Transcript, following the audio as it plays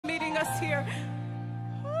us here.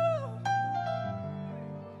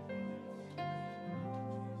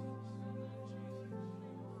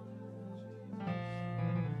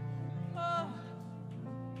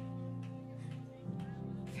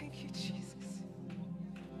 Thank you, Jesus.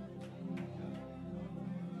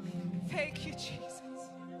 Thank you, Jesus.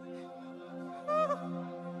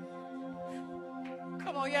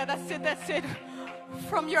 Come on, yeah, that's it, that's it.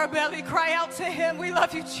 From your belly, cry out to him. We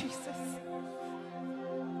love you, Jesus.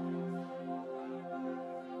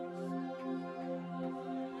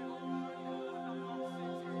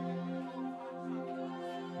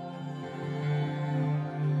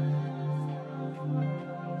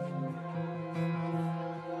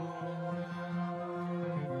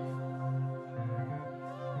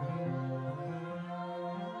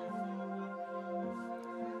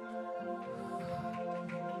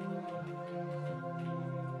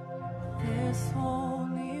 There's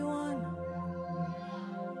only one.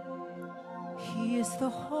 He is the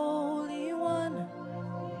Holy One,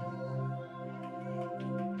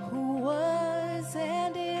 who was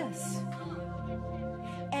and is,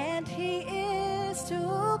 and he is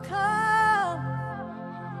to come.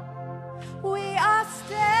 We are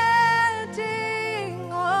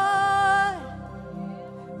standing on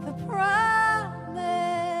the promises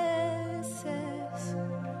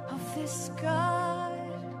of this God,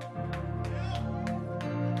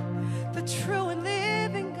 the true and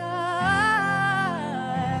living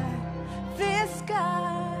God, this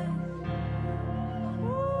God.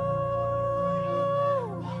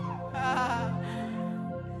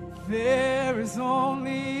 There is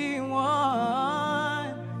only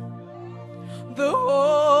one, the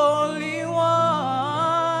Holy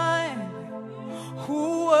One,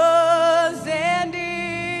 who was and is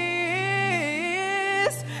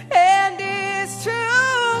to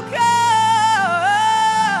come.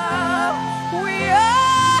 We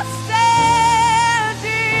are standing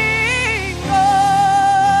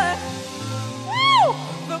on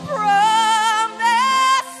the promises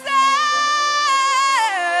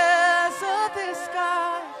of this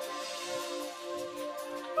God.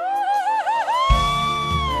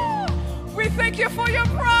 We thank you for your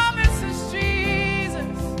promises, Jesus.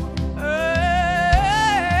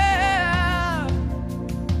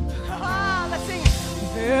 Let's sing.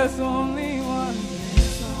 There's only one.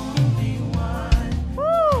 There's only one.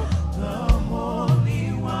 Woo. The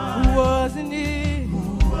Holy One. Who was and is.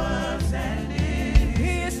 Who was and is.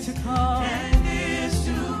 He is to come. And is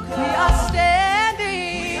to come. We are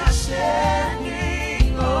standing. We are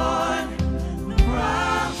standing on the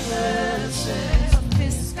promises of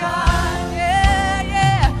this God. Yeah,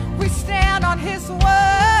 yeah. We stand on his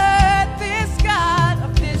word. This God,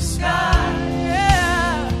 of this God.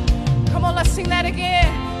 Yeah. Come on, let's sing that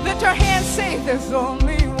again. Lift your hands, say, there's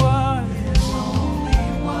only one. There's only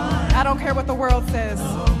one. I don't care what the world says. The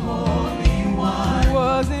Holy One. Who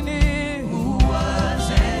was and is. Who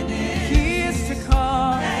was and is. He is to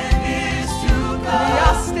come. And is to come. We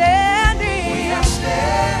are standing. We are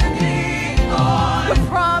standing on the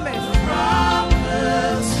promise. The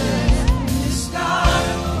promises of this God.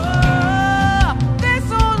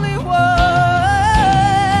 There's only one.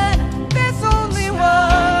 There's only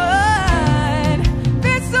one.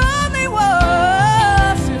 There's only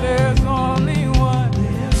one. See, there's only one.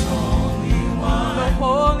 There's only one. The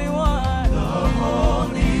Holy One. The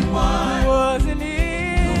Holy One.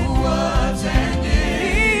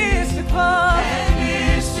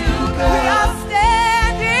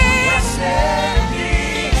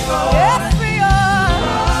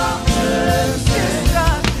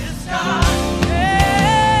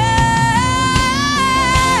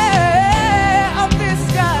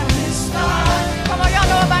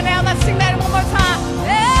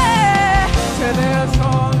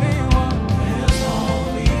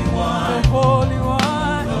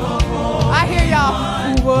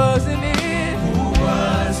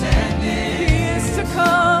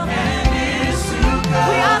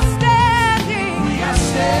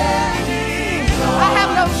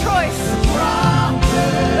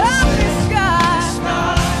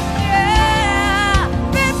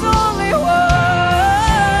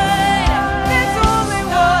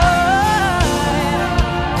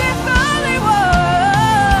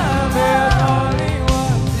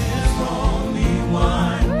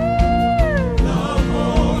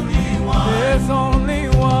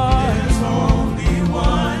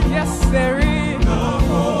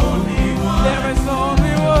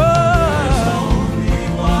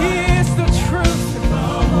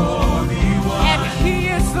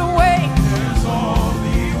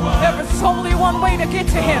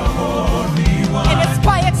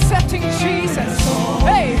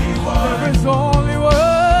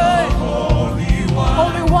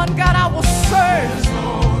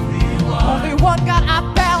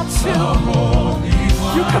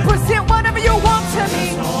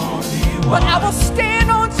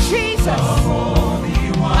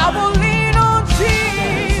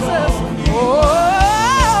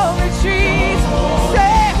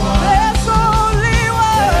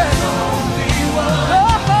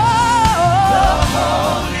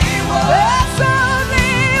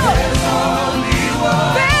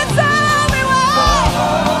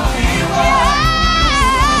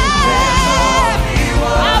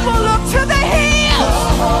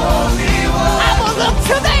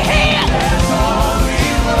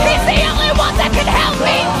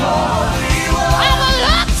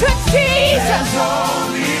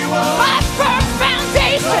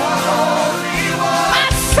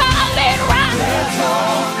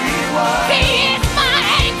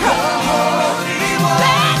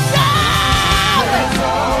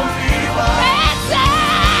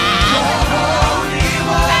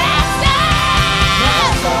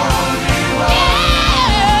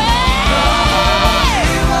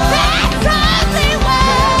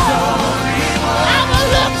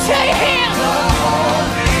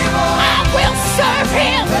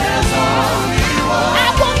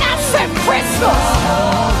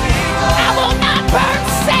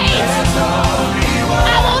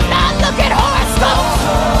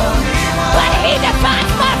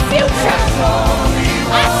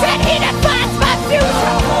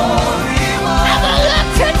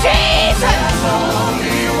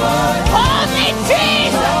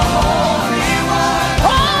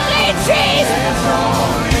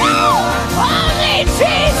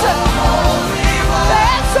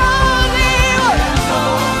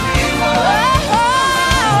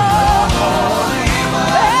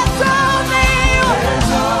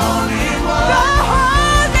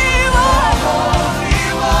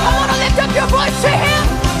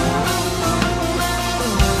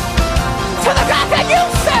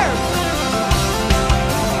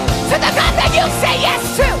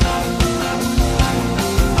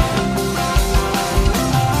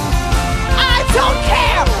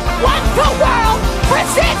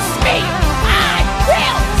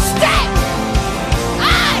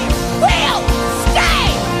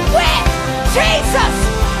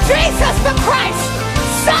 the Christ,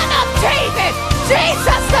 Son of David,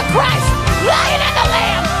 Jesus the Christ, Lion of the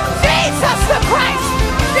Lamb, Jesus the Christ,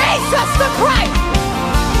 Jesus the Christ.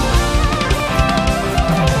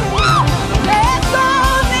 There's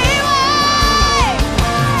only one,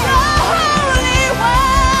 the Holy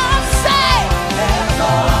One. Say, there's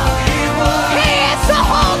only one. He is the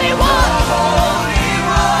Holy One.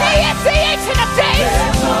 He is the Ancient of Days.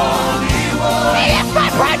 He is my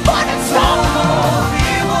bright morning star.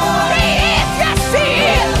 He is, yes, He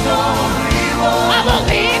is. I will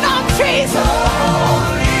lean on Jesus.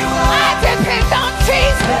 I depend on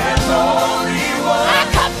Jesus. I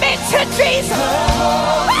commit to Jesus.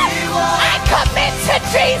 I commit to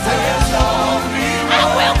Jesus. I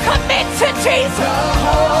will commit to Jesus.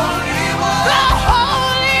 The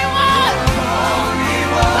Holy One.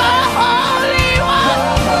 The Holy One.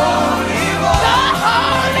 The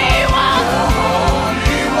Holy One.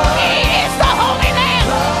 He is the Holy Lamb.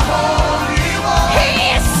 He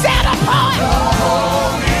is set apart.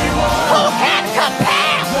 Who can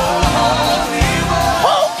compare?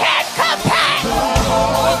 Who can compare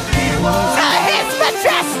to His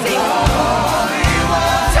majesty,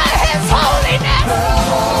 to His holiness?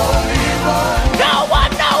 No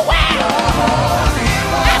one nowhere.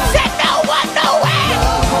 I said no one nowhere.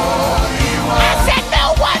 I said no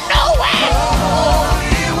one nowhere.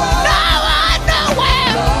 No one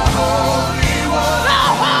nowhere. The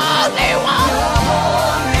Holy One.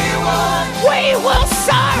 We will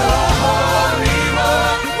serve.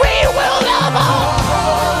 We will love all.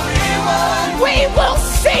 We will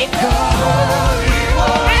seek.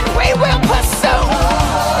 And we will pursue.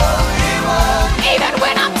 Even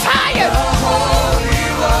when I'm tired.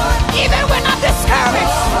 Even when I'm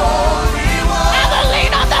discouraged. I will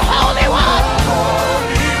lean on the Holy One.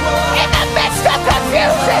 In the midst of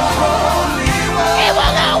confusion. It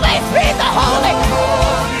will always be the Holy.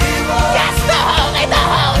 Yes, the Holy, the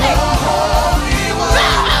Holy. The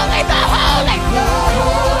Holy, the Holy.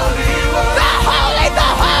 The Holy, the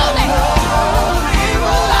Holy.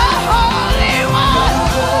 The Holy One.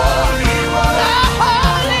 The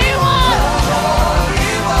Holy One.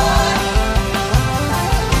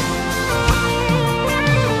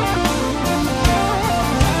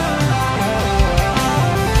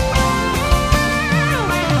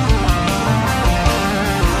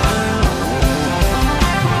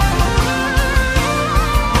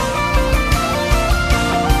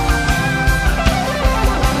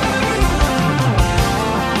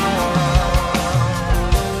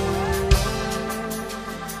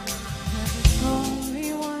 Holy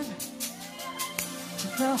One,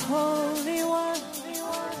 the Holy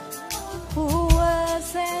One, who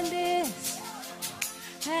was and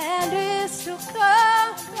is to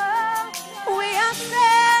come. We are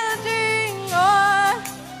standing on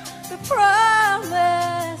the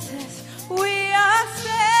promises. We are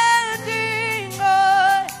standing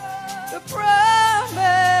on the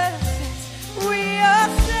promises. We are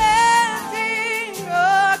standing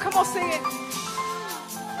on. Come on, sing it.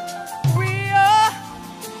 We are.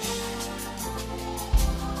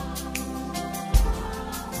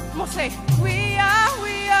 Come on, say, we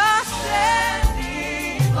are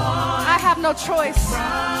standing on. I have no choice.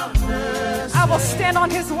 I will stand on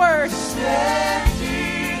His word.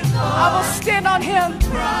 I will stand on Him.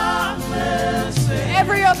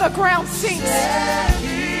 Every other ground sinks.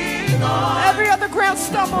 Every other ground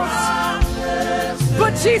stumbles.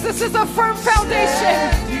 But Jesus is a firm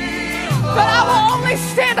foundation that I will only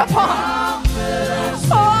stand upon.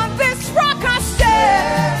 On this rock I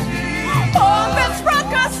stand. On this rock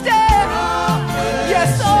I stand.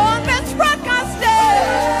 Yes, on this rock I stand.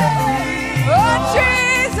 Oh,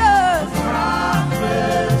 Jesus.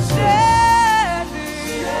 Standing.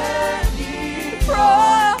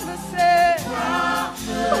 Promises.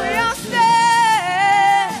 We are standing.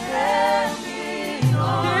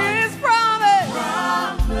 His promise.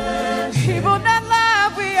 He will not lie.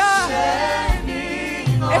 We are.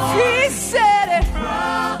 If He said it,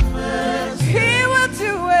 He will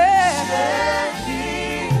do it.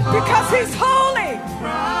 Because He's holy.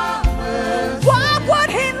 Why would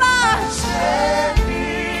He lie?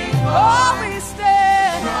 Oh, we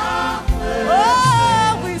stand.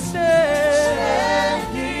 Oh, we stand.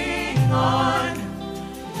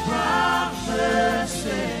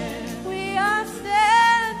 We are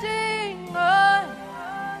standing on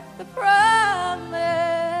the promises.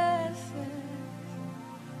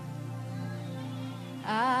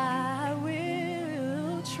 I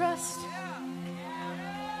will trust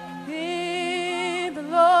in the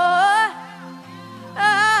Lord.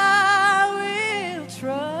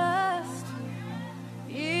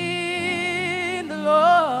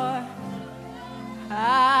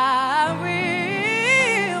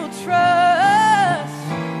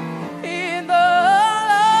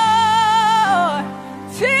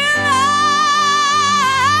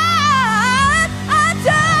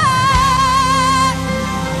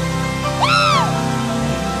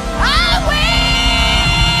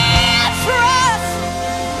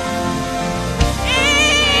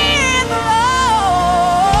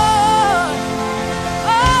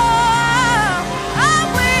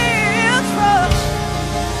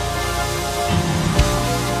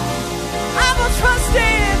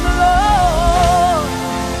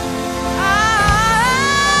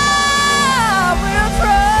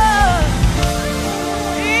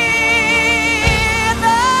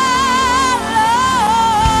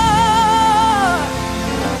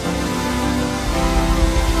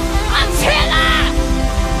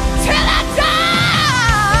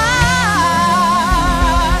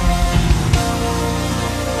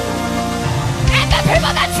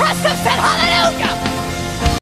 has confessed